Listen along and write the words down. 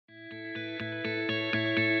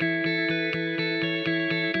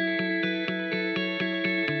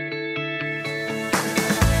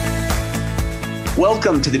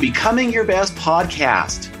Welcome to the Becoming Your Best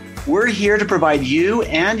podcast. We're here to provide you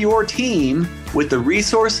and your team with the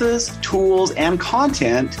resources, tools, and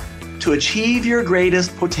content to achieve your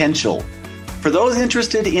greatest potential. For those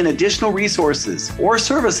interested in additional resources or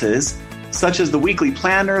services, such as the weekly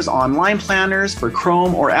planners, online planners for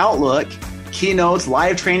Chrome or Outlook, keynotes,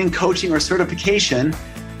 live training, coaching, or certification,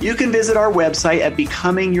 you can visit our website at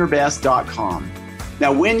becomingyourbest.com.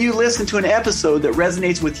 Now, when you listen to an episode that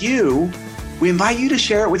resonates with you, we invite you to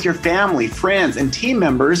share it with your family, friends, and team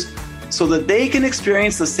members so that they can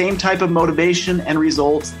experience the same type of motivation and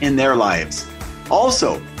results in their lives.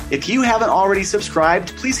 Also, if you haven't already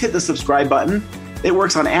subscribed, please hit the subscribe button. It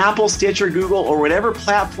works on Apple, Stitcher, Google, or whatever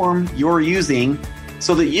platform you're using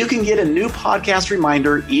so that you can get a new podcast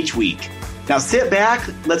reminder each week. Now sit back,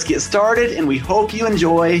 let's get started, and we hope you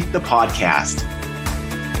enjoy the podcast.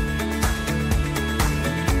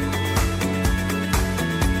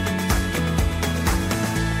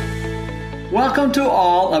 Welcome to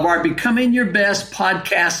all of our Becoming Your Best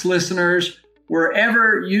podcast listeners,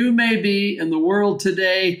 wherever you may be in the world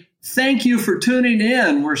today. Thank you for tuning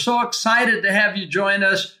in. We're so excited to have you join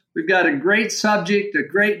us. We've got a great subject, a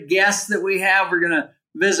great guest that we have we're going to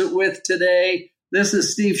visit with today. This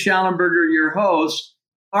is Steve Schallenberger, your host.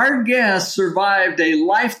 Our guest survived a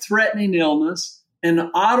life-threatening illness,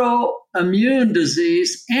 an autoimmune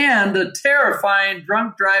disease, and a terrifying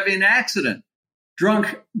drunk driving accident.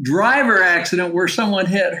 Drunk driver accident where someone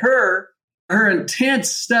hit her. Her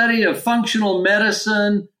intense study of functional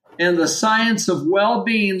medicine and the science of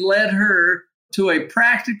well-being led her to a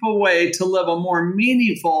practical way to live a more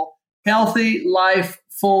meaningful, healthy life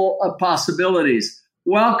full of possibilities.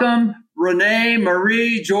 Welcome, Renée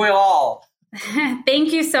Marie Joyal.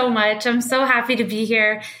 Thank you so much. I'm so happy to be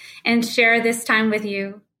here and share this time with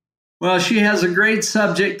you. Well, she has a great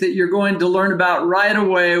subject that you're going to learn about right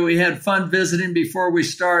away. We had fun visiting before we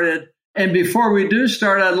started. And before we do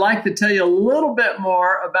start, I'd like to tell you a little bit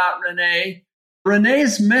more about Renée.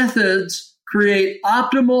 Renée's methods create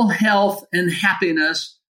optimal health and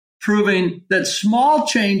happiness, proving that small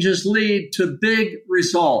changes lead to big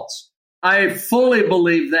results. I fully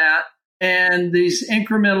believe that. And these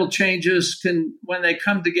incremental changes can, when they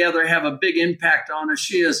come together, have a big impact on us.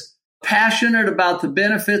 She is passionate about the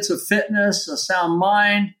benefits of fitness, a sound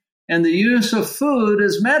mind, and the use of food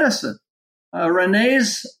as medicine.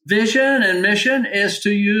 Renée's vision and mission is to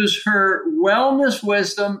use her wellness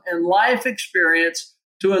wisdom and life experience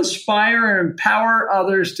to inspire and empower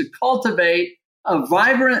others to cultivate a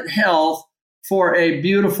vibrant health for a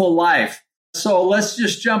beautiful life. So let's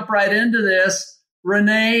just jump right into this.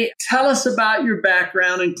 Renée, tell us about your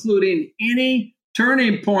background, including any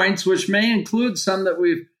turning points, which may include some that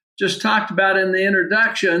we've just talked about in the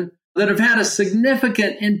introduction, that have had a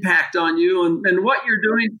significant impact on you and what you're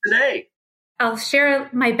doing today. I'll share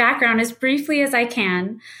my background as briefly as I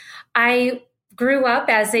can. I grew up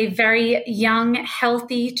as a very young,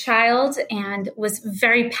 healthy child and was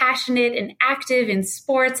very passionate and active in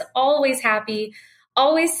sports, always happy,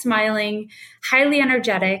 always smiling, highly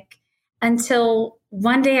energetic, until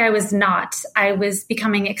one day I was not. I was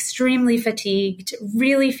becoming extremely fatigued,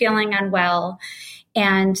 really feeling unwell,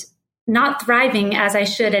 and not thriving as I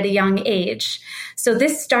should at a young age. So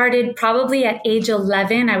this started probably at age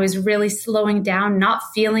 11. I was really slowing down, not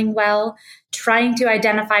feeling well, trying to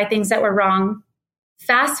identify things that were wrong.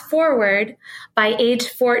 Fast forward, by age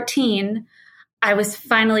 14, I was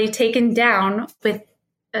finally taken down with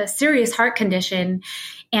a serious heart condition,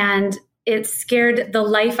 and it scared the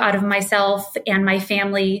life out of myself and my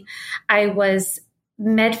family. I was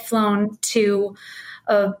med-flown to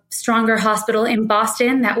a stronger hospital in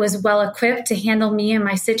Boston that was well equipped to handle me and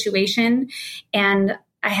my situation. And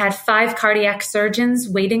I had 5 cardiac surgeons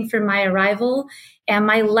waiting for my arrival, and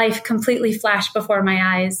my life completely flashed before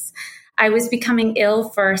my eyes. I was becoming ill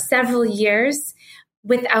for several years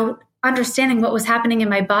without understanding what was happening in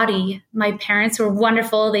my body. My parents were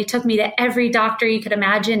wonderful. They took me to every doctor you could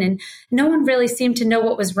imagine, and no one really seemed to know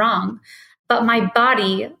what was wrong. But my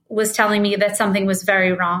body was telling me that something was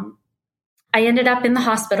very wrong. I ended up in the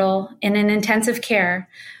hospital in an intensive care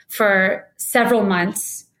for several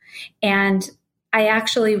months, and I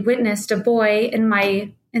actually witnessed a boy in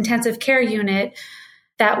my intensive care unit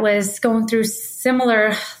that was going through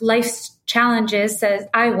similar life challenges as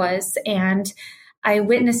I was, and I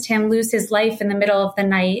witnessed him lose his life in the middle of the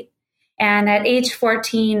night. And at age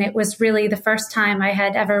 14, it was really the first time I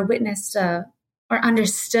had ever witnessed or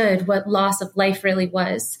understood what loss of life really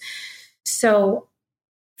was. So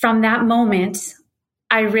from that moment,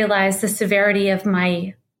 I realized the severity of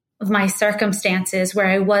my circumstances where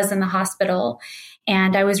I was in the hospital,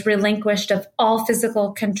 and I was relinquished of all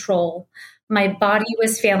physical control. My body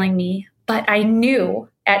was failing me, but I knew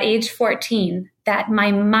at age 14 that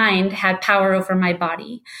my mind had power over my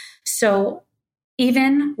body. So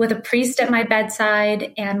even with a priest at my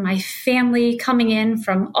bedside and my family coming in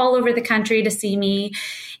from all over the country to see me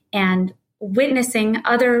and witnessing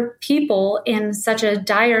other people in such a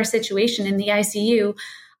dire situation in the ICU,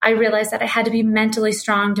 I realized that I had to be mentally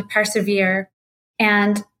strong to persevere.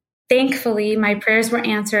 And thankfully, my prayers were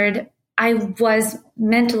answered. I was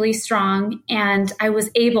mentally strong and I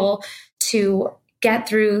was able to get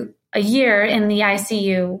through a year in the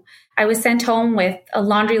ICU. I was sent home with a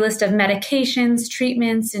laundry list of medications,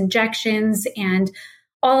 treatments, injections, and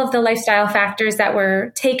all of the lifestyle factors that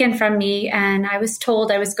were taken from me. And I was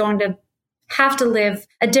told I was going to have to live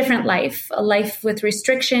a different life, a life with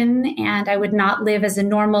restriction, and I would not live as a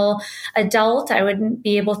normal adult. I wouldn't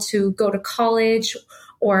be able to go to college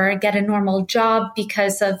or get a normal job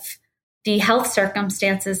because of the health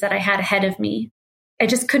circumstances that I had ahead of me. I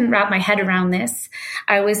just couldn't wrap my head around this.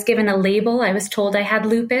 I was given a label. I was told I had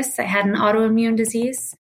lupus. I had an autoimmune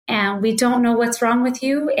disease. And we don't know what's wrong with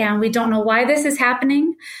you. And we don't know why this is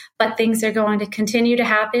happening, but things are going to continue to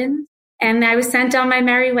happen. And I was sent on my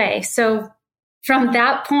merry way. So from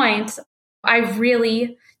that point, I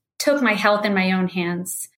really took my health in my own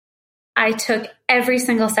hands. I took every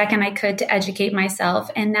single second I could to educate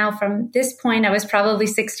myself. And now from this point, I was probably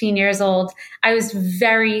 16 years old. I was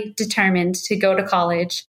very determined to go to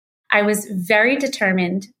college. I was very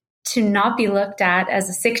determined to not be looked at as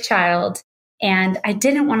a sick child. And I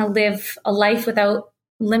didn't want to live a life without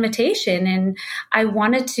limitation. And I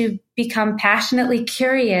wanted to become passionately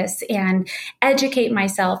curious and educate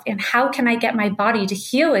myself. And how can I get my body to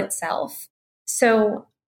heal itself? So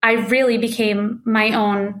I really became my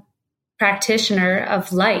own practitioner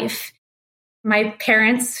of life. My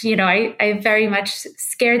parents, I very much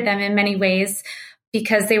scared them in many ways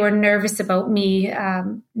because they were nervous about me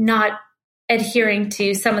not adhering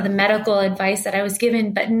to some of the medical advice that I was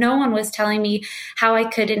given, but no one was telling me how I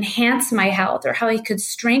could enhance my health or how I could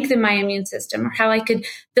strengthen my immune system or how I could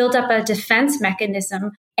build up a defense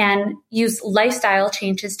mechanism and use lifestyle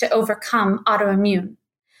changes to overcome autoimmune.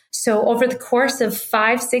 So over the course of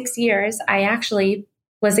 5-6 years, I actually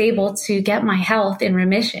was able to get my health in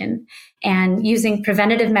remission, and using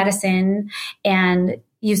preventative medicine and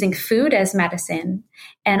using food as medicine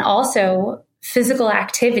and also physical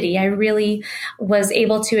activity. I really was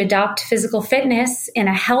able to adopt physical fitness in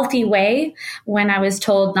a healthy way when I was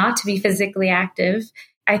told not to be physically active.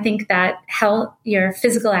 I think that your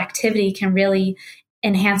physical activity can really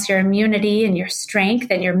enhance your immunity and your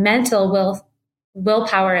strength and your mental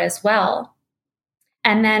willpower as well.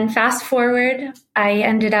 And then fast forward, I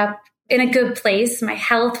ended up in a good place. My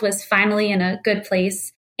health was finally in a good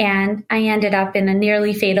place. And I ended up in a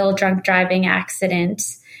nearly fatal drunk driving accident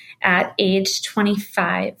at age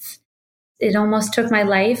 25. It almost took my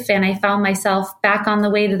life, and I found myself back on the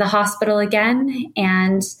way to the hospital again.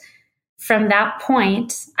 And from that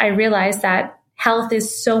point, I realized that health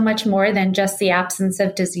is so much more than just the absence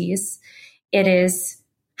of disease. It is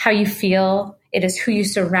how you feel. It is who you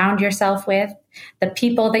surround yourself with, the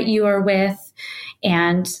people that you are with,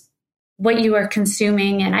 and what you are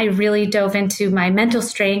consuming. And I really dove into my mental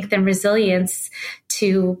strength and resilience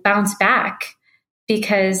to bounce back,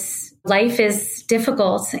 because life is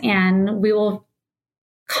difficult and we will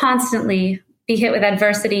constantly be hit with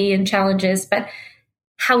adversity and challenges, but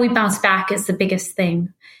how we bounce back is the biggest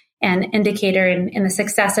thing and indicator in the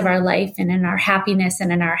success of our life and in our happiness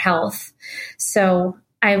and in our health. So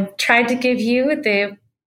I tried to give you the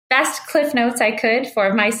best cliff notes I could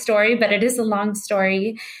for my story, but it is a long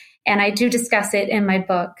story, and I do discuss it in my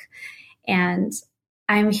book. And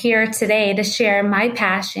I'm here today to share my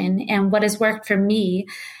passion and what has worked for me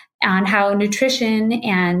on how nutrition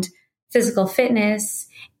and physical fitness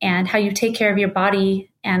and how you take care of your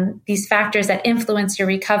body and these factors that influence your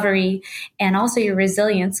recovery and also your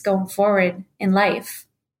resilience going forward in life.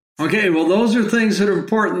 Okay, well, those are things that are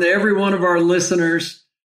important to every one of our listeners.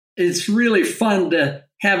 It's really fun to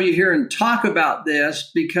have you here and talk about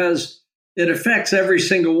this because it affects every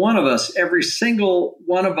single one of us. Every single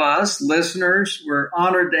one of us listeners, we're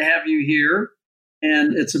honored to have you here,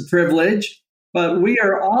 and it's a privilege. But we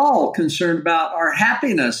are all concerned about our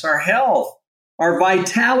happiness, our health, our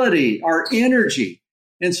vitality, our energy.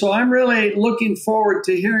 And so I'm really looking forward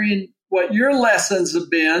to hearing what your lessons have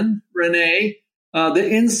been, Renee, the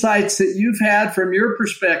insights that you've had from your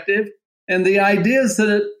perspective, and the ideas that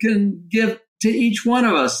it can give to each one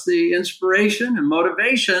of us, the inspiration and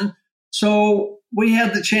motivation. So we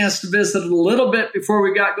had the chance to visit a little bit before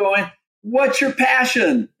we got going. What's your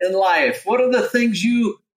passion in life? What are the things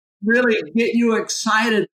you really get you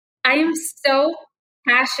excited? I am so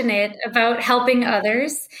passionate about helping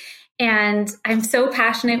others. And I'm so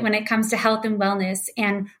passionate when it comes to health and wellness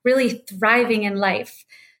and really thriving in life.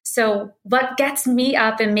 So what gets me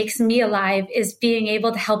up and makes me alive is being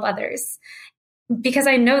able to help others because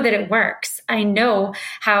I know that it works. I know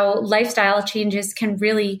how lifestyle changes can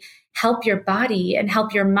really help your body and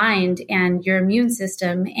help your mind and your immune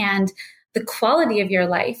system and the quality of your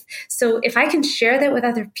life. So if I can share that with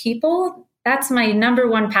other people, that's my number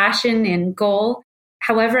one passion and goal.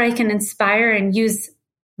 However, I can inspire and use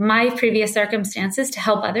my previous circumstances to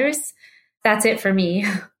help others. That's it for me.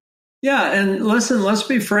 Yeah. And listen, let's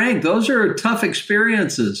be frank. Those are tough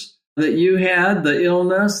experiences that you had, the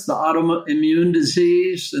illness, the autoimmune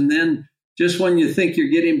disease. And then just when you think you're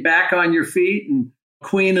getting back on your feet and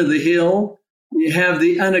queen of the hill, you have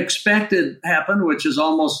the unexpected happen, which is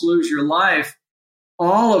almost lose your life.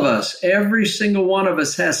 All of us, every single one of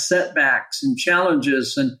us has setbacks and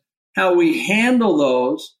challenges, and how we handle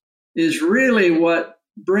those is really what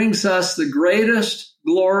brings us the greatest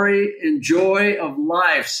glory and joy of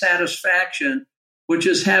life, satisfaction, which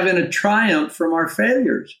is having a triumph from our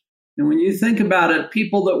failures. And when you think about it,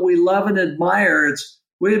 people that we love and admire,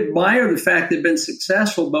 we admire the fact they've been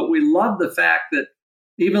successful, but we love the fact that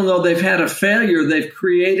even though they've had a failure, they've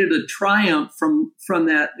created a triumph from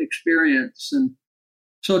that experience. And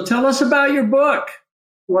so tell us about your book.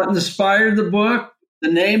 What inspired the book,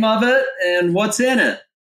 the name of it, and what's in it?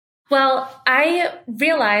 Well, I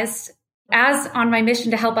realized as on my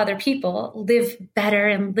mission to help other people live better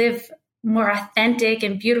and live more authentic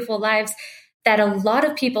and beautiful lives, that a lot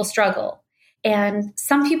of people struggle. And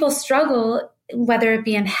some people struggle, whether it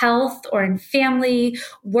be in health or in family,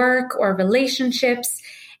 work, or relationships,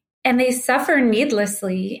 and they suffer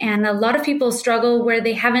needlessly. And a lot of people struggle where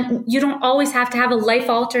you don't always have to have a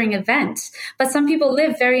life-altering event, but some people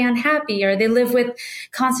live very unhappy or they live with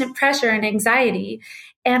constant pressure and anxiety.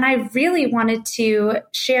 And I really wanted to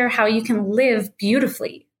share how you can live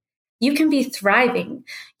beautifully. You can be thriving.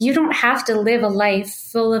 You don't have to live a life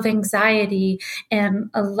full of anxiety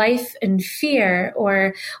and a life in fear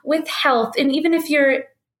or with health. And even if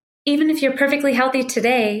you're perfectly healthy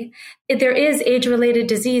today, there is age-related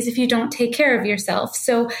disease if you don't take care of yourself.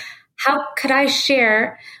 So how could I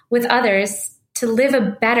share with others to live a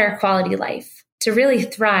better quality life, to really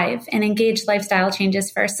thrive and engage lifestyle changes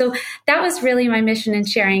first? So that was really my mission in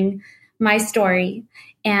sharing my story.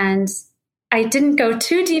 And I didn't go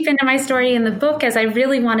too deep into my story in the book as I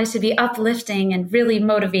really wanted to be uplifting and really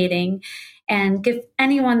motivating and give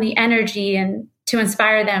anyone the energy and to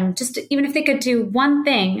inspire them, even if they could do one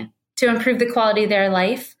thing to improve the quality of their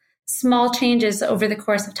life. Small changes over the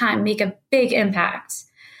course of time make a big impact.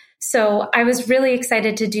 So I was really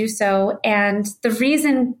excited to do so. And the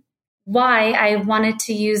reason why I wanted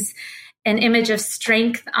to use an image of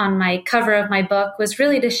strength on my cover of my book was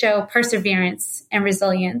really to show perseverance and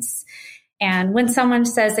resilience. And when someone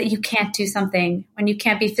says that you can't do something, when you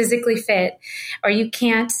can't be physically fit, or you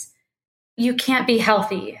can't be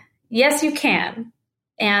healthy, yes, you can.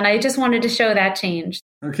 And I just wanted to show that change.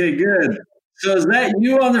 Okay, good. So is that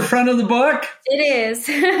you on the front of the book? It is.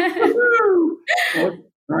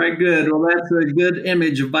 All right, good. Well, that's a good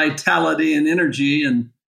image of vitality and energy, and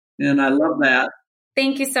I love that.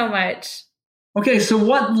 Thank you so much. Okay, so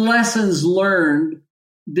what lessons learned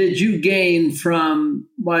did you gain from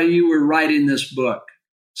while you were writing this book?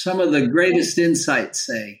 Some of the greatest insights,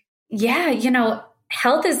 say. Yeah,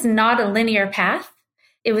 health is not a linear path.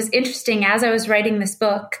 It was interesting, as I was writing this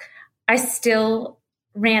book, I still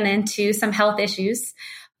ran into some health issues,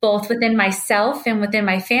 both within myself and within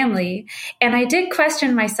my family. And I did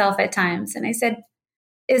question myself at times. And I said,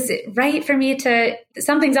 is it right for me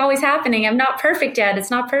something's always happening. I'm not perfect yet.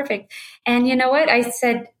 It's not perfect. And you know what? I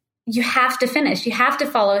said, you have to finish. You have to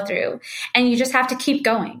follow through. And you just have to keep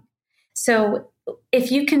going. So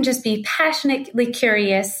if you can just be passionately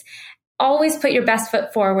curious, always put your best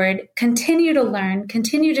foot forward, continue to learn,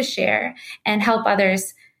 continue to share, and help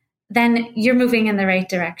others, then you're moving in the right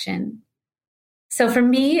direction. So for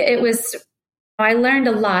me, I learned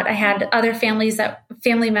a lot. I had other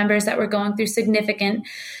family members that were going through significant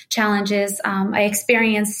challenges. I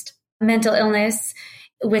experienced mental illness,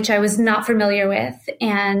 which I was not familiar with.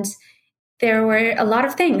 And there were a lot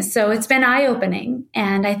of things. So it's been eye-opening.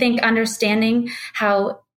 And I think understanding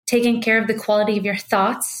how taking care of the quality of your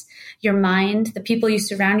thoughts, your mind, the people you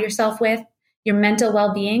surround yourself with, your mental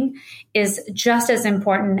well-being is just as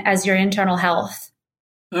important as your internal health.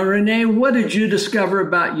 Renee, what did you discover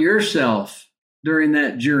about yourself during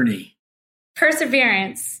that journey?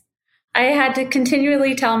 Perseverance. I had to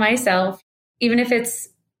continually tell myself, even if it's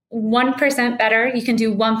 1% better. You can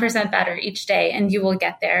do 1% better each day and you will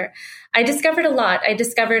get there. I discovered a lot. I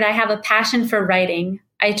discovered I have a passion for writing.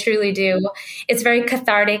 I truly do. It's very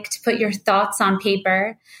cathartic to put your thoughts on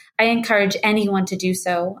paper. I encourage anyone to do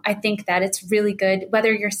so. I think that it's really good,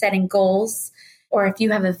 whether you're setting goals or if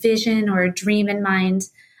you have a vision or a dream in mind.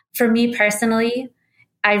 For me personally,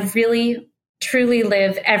 I really truly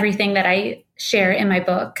live everything that I share in my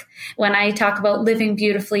book. When I talk about living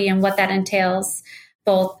beautifully and what that entails,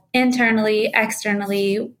 both internally,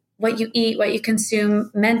 externally, what you eat, what you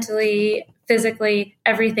consume, mentally, physically,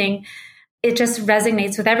 everything, it just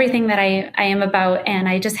resonates with everything that I am about. And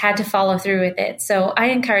I just had to follow through with it. So I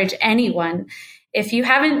encourage anyone, if you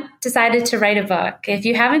haven't decided to write a book, if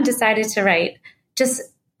you haven't decided to write, just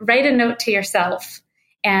write a note to yourself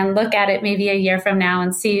and look at it maybe a year from now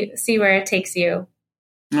and see where it takes you.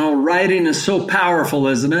 Oh, writing is so powerful,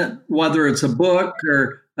 isn't it? Whether it's a book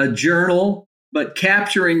or a journal, but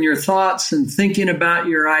capturing your thoughts and thinking about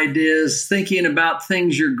your ideas, thinking about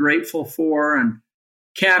things you're grateful for and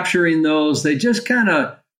capturing those, they just kind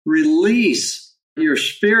of release your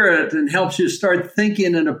spirit and helps you start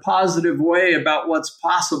thinking in a positive way about what's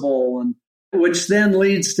possible, and which then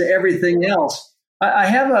leads to everything else. I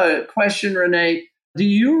have a question, Renee. Do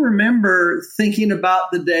you remember thinking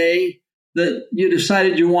about the day that you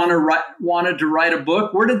decided you wanted to write a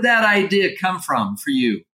book? Where did that idea come from for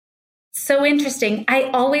you? So interesting. I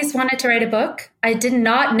always wanted to write a book. I did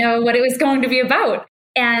not know what it was going to be about.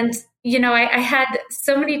 And, I had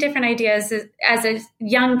so many different ideas as a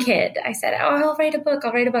young kid. I said, I'll write a book.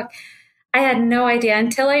 I had no idea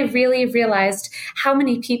until I really realized how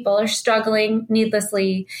many people are struggling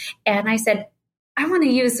needlessly. And I said, I want to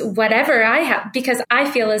use whatever I have because I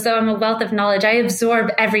feel as though I'm a wealth of knowledge. I absorb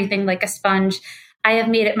everything like a sponge. I have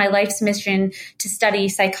made it my life's mission to study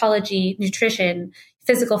psychology, nutrition,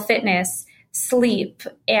 physical fitness, sleep,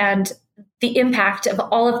 and the impact of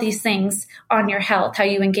all of these things on your health, how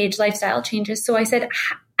you engage lifestyle changes. So I said,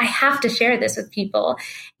 I have to share this with people.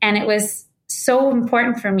 And it was so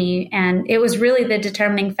important for me. And it was really the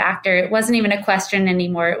determining factor. It wasn't even a question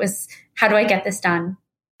anymore. It was, how do I get this done?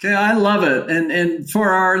 Okay, I love it. And for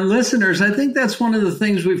our listeners, I think that's one of the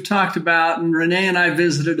things we've talked about, and Renee and I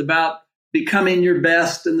visited about becoming your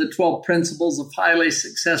best and the 12 principles of highly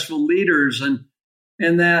successful leaders,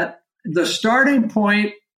 and that the starting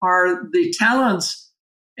point are the talents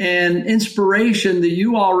and inspiration that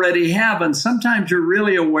you already have. And sometimes you're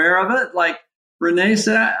really aware of it. Like Renee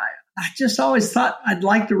said, I just always thought I'd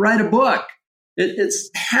like to write a book. It's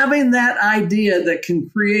having that idea that can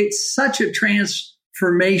create such a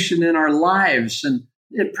transformation in our lives. And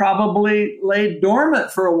it probably lay dormant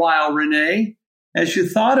for a while, Renee, as you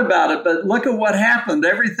thought about it. But look at what happened.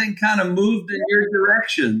 Everything kind of moved in your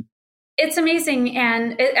direction. It's amazing.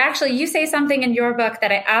 And actually, you say something in your book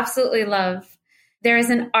that I absolutely love. There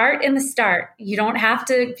is an art in the start. You don't have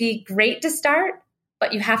to be great to start,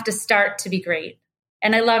 but you have to start to be great.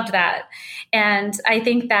 And I loved that. And I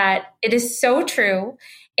think that it is so true.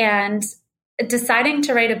 And deciding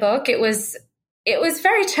to write a book, it was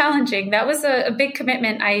very challenging. That was a big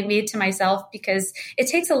commitment I made to myself because it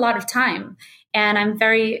takes a lot of time. And I'm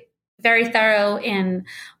very, very thorough and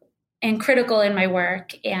critical in my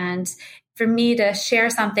work. And for me to share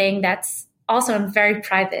something that's also I'm very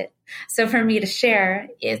private. So for me to share,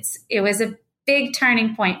 it was a big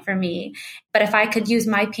turning point for me. But if I could use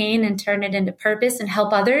my pain and turn it into purpose and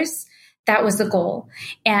help others, that was the goal.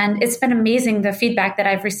 And it's been amazing, the feedback that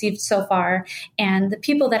I've received so far and the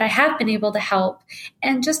people that I have been able to help,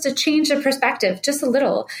 and just to change the perspective just a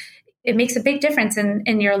little. It makes a big difference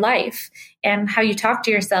in your life and how you talk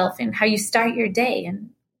to yourself and how you start your day and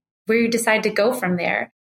where you decide to go from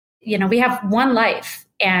there. We have one life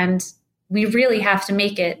and we really have to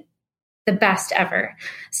make it the best ever.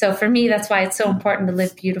 So for me, that's why it's so important to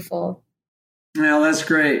live beautiful. Well, that's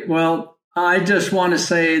great. Well, I just want to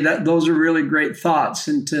say that those are really great thoughts.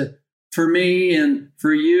 And for me and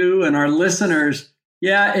for you and our listeners,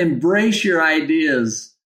 embrace your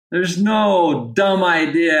ideas. There's no dumb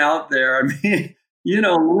idea out there. I mean,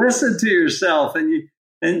 listen to yourself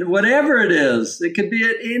and whatever it is, it could be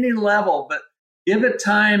at any level, but give it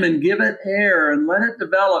time and give it air and let it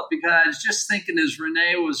develop. Because I was just thinking as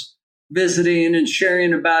Renee was visiting and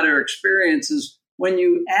sharing about her experiences, when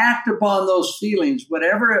you act upon those feelings,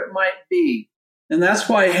 whatever it might be, and that's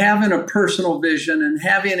why having a personal vision and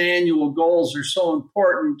having annual goals are so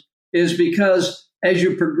important, is because as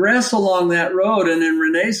you progress along that road, and in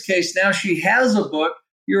Renee's case, now she has a book,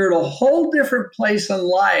 you're at a whole different place in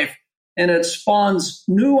life, and it spawns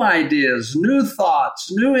new ideas, new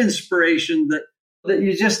thoughts, new inspiration that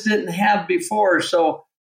you just didn't have before. So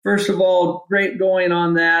First of all, great going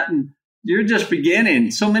on that. And you're just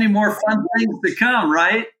beginning. So many more fun things to come,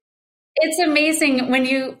 right? It's amazing when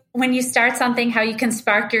you start something, how you can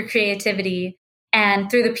spark your creativity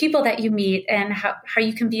and through the people that you meet and how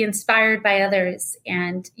you can be inspired by others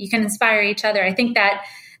and you can inspire each other. I think that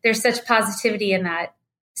there's such positivity in that.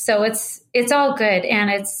 So it's all good and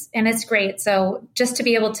it's great. So just to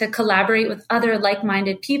be able to collaborate with other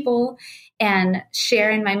like-minded people and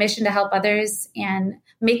share in my mission to help others and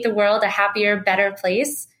make the world a happier, better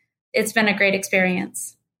place, it's been a great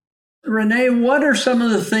experience. Renée, what are some of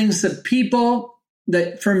the things that people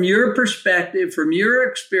that from your perspective, from your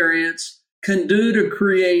experience, can do to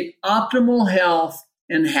create optimal health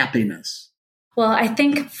and happiness? Well, I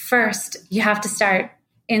think first you have to start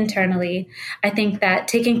internally. I think that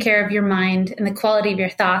taking care of your mind and the quality of your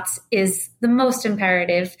thoughts is the most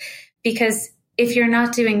imperative, because if you're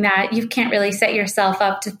not doing that, you can't really set yourself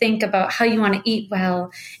up to think about how you want to eat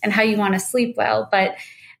well and how you want to sleep well. But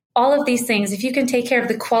all of these things, if you can take care of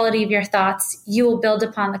the quality of your thoughts, you will build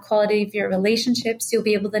upon the quality of your relationships. You'll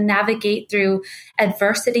be able to navigate through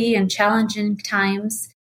adversity and challenging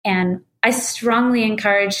times. And I strongly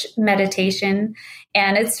encourage meditation.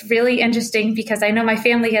 And it's really interesting because I know my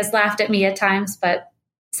family has laughed at me at times, but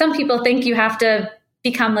some people think you have to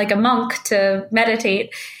become like a monk to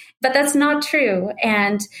meditate. But that's not true.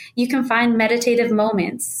 And you can find meditative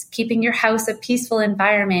moments, keeping your house a peaceful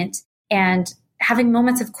environment and having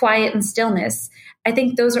moments of quiet and stillness. I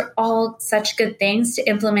think those are all such good things to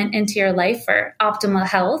implement into your life for optimal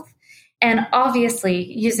health. And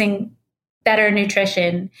obviously using better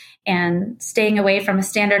nutrition and staying away from a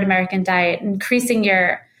standard American diet, increasing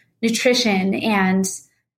your nutrition and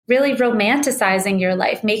really romanticizing your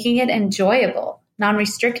life, making it enjoyable,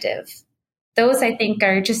 non-restrictive. Those I think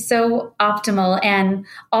are just so optimal and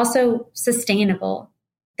also sustainable.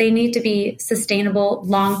 They need to be sustainable,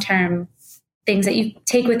 long-term things that you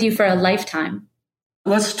take with you for a lifetime.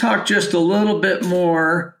 Let's talk just a little bit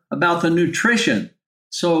more about the nutrition.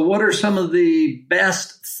 So what are some of the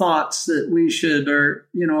best thoughts that we should, or,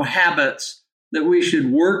 habits that we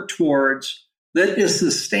should work towards that is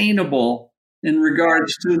sustainable in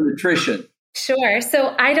regards to nutrition? Sure.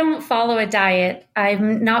 So I don't follow a diet.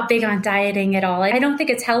 I'm not big on dieting at all. I don't think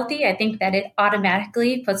it's healthy. I think that it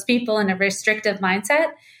automatically puts people in a restrictive mindset.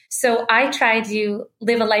 So I try to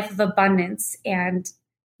live a life of abundance and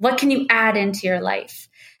what can you add into your life?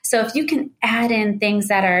 So if you can add in things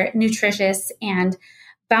that are nutritious and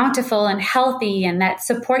bountiful and healthy and that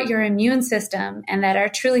support your immune system and that are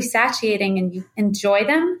truly satiating and you enjoy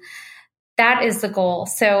them, that is the goal.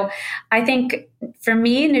 So I think for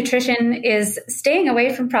me, nutrition is staying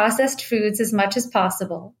away from processed foods as much as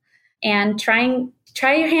possible and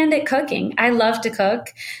try your hand at cooking. I love to cook.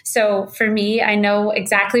 So for me, I know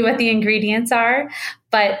exactly what the ingredients are,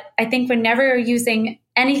 but I think whenever you're using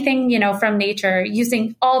anything, from nature,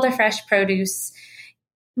 using all the fresh produce,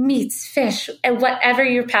 meats, fish, and whatever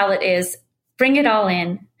your palate is, bring it all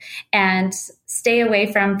in and stay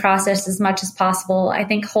away from processed as much as possible. I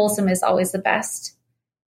think wholesome is always the best.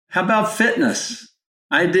 How about fitness?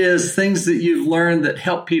 Ideas, things that you've learned that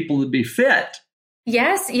help people to be fit.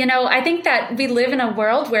 Yes. I think that we live in a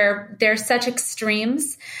world where there's such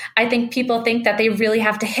extremes. I think people think that they really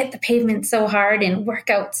have to hit the pavement so hard and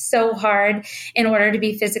work out so hard in order to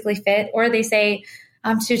be physically fit. Or they say,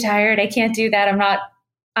 I'm too tired. I can't do that.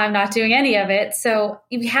 I'm not doing any of it. So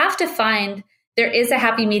you have to find there is a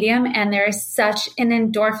happy medium and there is such an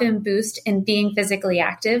endorphin boost in being physically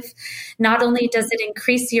active. Not only does it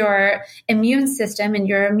increase your immune system and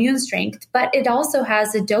your immune strength, but it also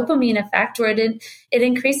has a dopamine effect where it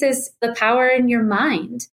increases the power in your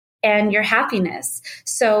mind and your happiness.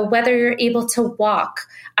 So whether you're able to walk,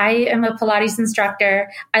 I am a Pilates instructor.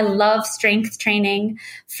 I love strength training.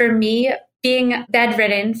 For me, being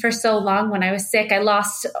bedridden for so long, when I was sick, I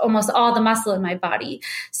lost almost all the muscle in my body.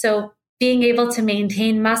 So being able to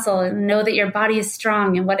maintain muscle and know that your body is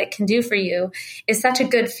strong and what it can do for you is such a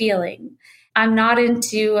good feeling. I'm not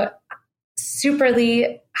into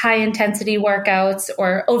superly high intensity workouts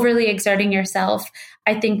or overly exerting yourself.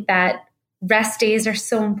 I think that rest days are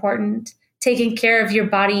so important. Taking care of your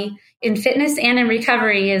body in fitness and in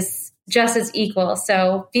recovery is just as equal.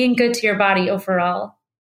 So being good to your body overall.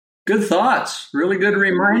 Good thoughts. Really good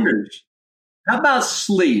reminders. How about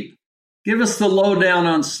sleep? Give us the lowdown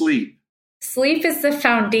on sleep. Sleep is the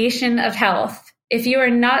foundation of health. If you are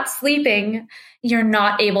not sleeping, you're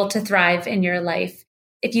not able to thrive in your life.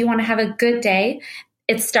 If you want to have a good day,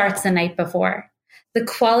 it starts the night before. The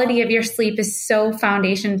quality of your sleep is so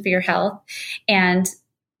foundation for your health. And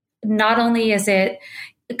not only is it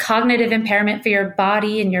cognitive impairment for your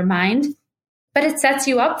body and your mind, but it sets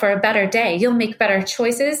you up for a better day. You'll make better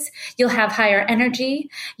choices. You'll have higher energy.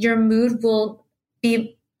 Your mood will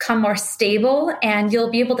become more stable, and you'll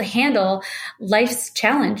be able to handle life's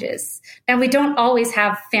challenges. And we don't always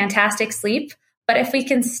have fantastic sleep, but if we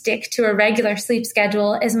can stick to a regular sleep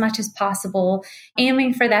schedule as much as possible,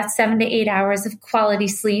 aiming for that 7 to 8 hours of quality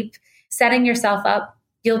sleep, setting yourself up,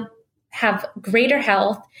 you'll have greater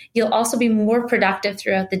health. You'll also be more productive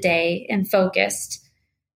throughout the day and focused.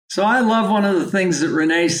 So I love one of the things that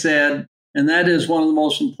Renee said, and that is one of the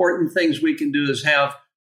most important things we can do is have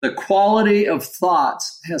the quality of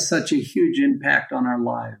thoughts has such a huge impact on our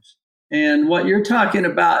lives. And what you're talking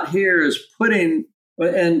about here is putting,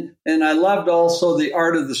 and I loved also the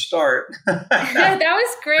art of the start. That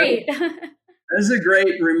was great. That's a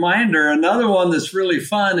great reminder. Another one that's really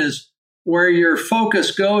fun is where your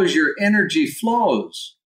focus goes, your energy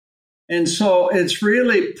flows. And so it's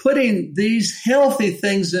really putting these healthy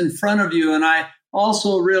things in front of you. And I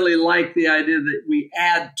also really like the idea that we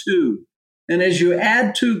add to. And as you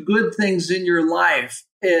add to good things in your life,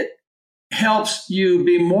 it helps you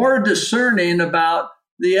be more discerning about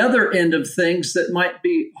the other end of things that might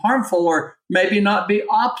be harmful or maybe not be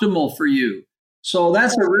optimal for you. So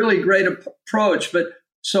that's a really great approach. But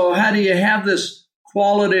so how do you have this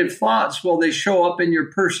quality of thoughts? Well, they show up in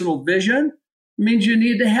your personal vision. It means you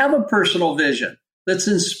need to have a personal vision that's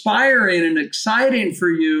inspiring and exciting for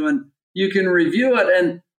you, and you can review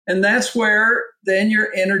it. And that's where then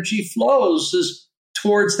your energy flows is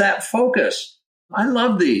towards that focus. I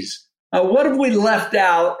love these. What have we left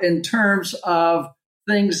out in terms of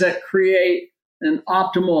things that create an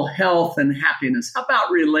optimal health and happiness? How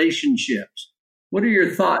about relationships? What are your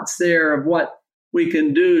thoughts there of what we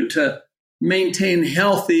can do to maintain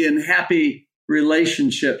healthy and happy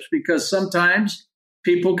relationships? Because sometimes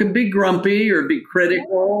people can be grumpy or be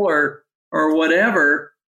critical or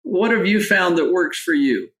whatever. What have you found that works for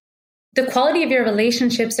you? The quality of your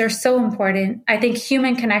relationships are so important. I think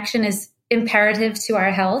human connection is imperative to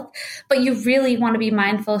our health, but you really want to be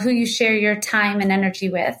mindful who you share your time and energy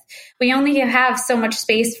with. We only have so much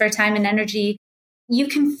space for time and energy. You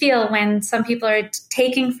can feel when some people are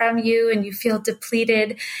taking from you and you feel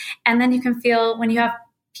depleted. And then you can feel when you have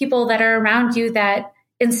people that are around you that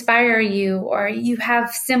inspire you, or you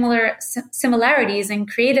have similarities in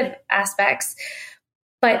creative aspects.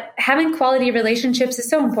 But having quality relationships is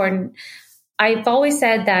so important. I've always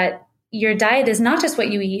said that your diet is not just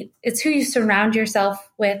what you eat, it's who you surround yourself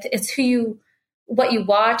with. It's what you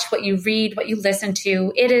watch, what you read, what you listen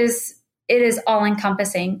to. It is all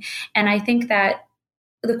encompassing. And I think that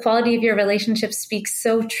the quality of your relationship speaks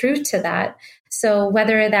so true to that. So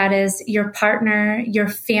whether that is your partner, your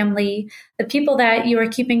family, the people that you are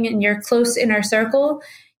keeping in your close inner circle,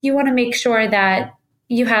 you want to make sure that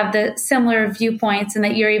you have the similar viewpoints and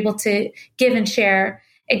that you're able to give and share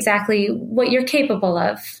exactly what you're capable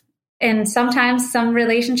of. And sometimes some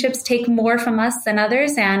relationships take more from us than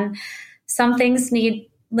others, and some things need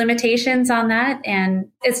limitations on that. And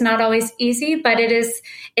it's not always easy, but it is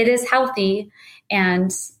healthy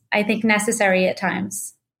and I think necessary at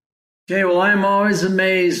times. Okay, well, I'm always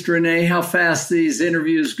amazed, Renee, how fast these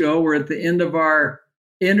interviews go. We're at the end of our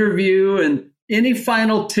interview, and any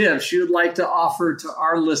final tips you'd like to offer to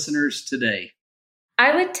our listeners today?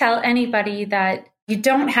 I would tell anybody that you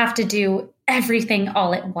don't have to do everything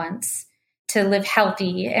all at once to live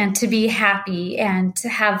healthy and to be happy and to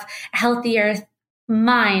have a healthier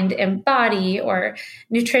mind and body or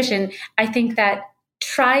nutrition. I think that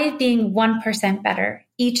try being 1% better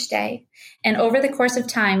each day. And over the course of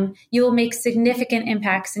time, you will make significant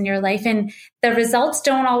impacts in your life. And the results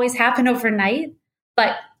don't always happen overnight,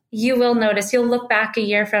 but you will notice, you'll look back a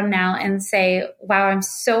year from now and say, wow, I'm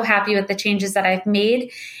so happy with the changes that I've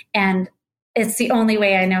made. And it's the only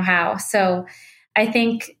way I know how. So I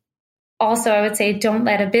think also I would say, don't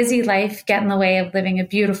let a busy life get in the way of living a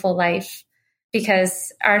beautiful life,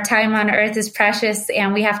 because our time on earth is precious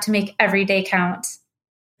and we have to make every day count.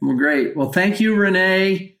 Well, great. Well, thank you,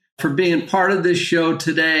 Renee, for being part of this show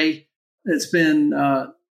today. It's been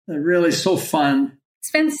really so fun.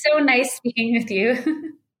 It's been so nice speaking with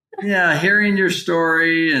you. Yeah, hearing your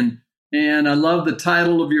story, and I love the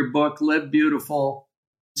title of your book, Live Beautiful.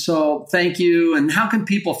 So thank you. And how can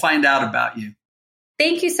people find out about you?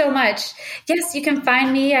 Thank you so much. Yes, you can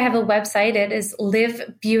find me. I have a website. It is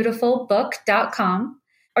livebeautifulbook.com,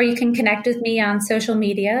 or you can connect with me on social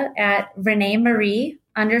media at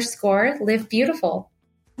Renée_Marie_Live Beautiful.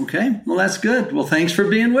 Okay, well, that's good. Well, thanks for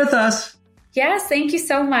being with us. Yes, thank you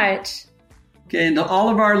so much. Okay, and to all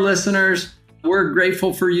of our listeners, we're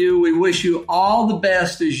grateful for you. We wish you all the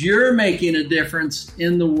best as you're making a difference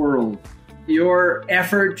in the world. Your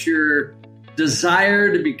efforts, your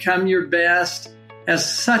desire to become your best has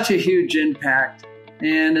such a huge impact.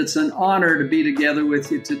 And it's an honor to be together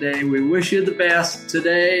with you today. We wish you the best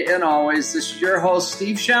today and always. This is your host,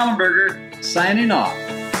 Steve Schallenberger, signing off.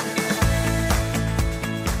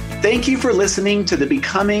 Thank you for listening to the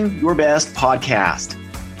Becoming Your Best podcast.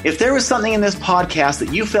 If there was something in this podcast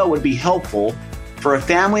that you felt would be helpful for a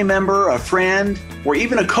family member, a friend, or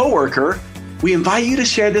even a coworker, we invite you to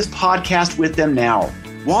share this podcast with them now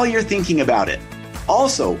while you're thinking about it.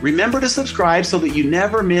 Also, remember to subscribe so that you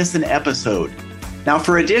never miss an episode. Now,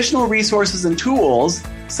 for additional resources and tools,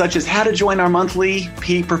 such as how to join our monthly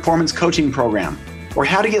peak performance coaching program, or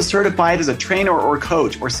how to get certified as a trainer or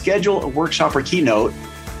coach, or schedule a workshop or keynote,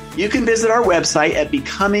 you can visit our website at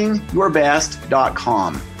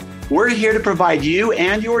becomingyourbest.com. We're here to provide you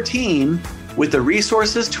and your team with the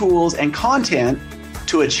resources, tools, and content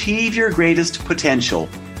to achieve your greatest potential.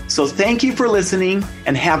 So thank you for listening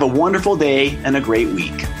and have a wonderful day and a great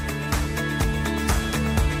week.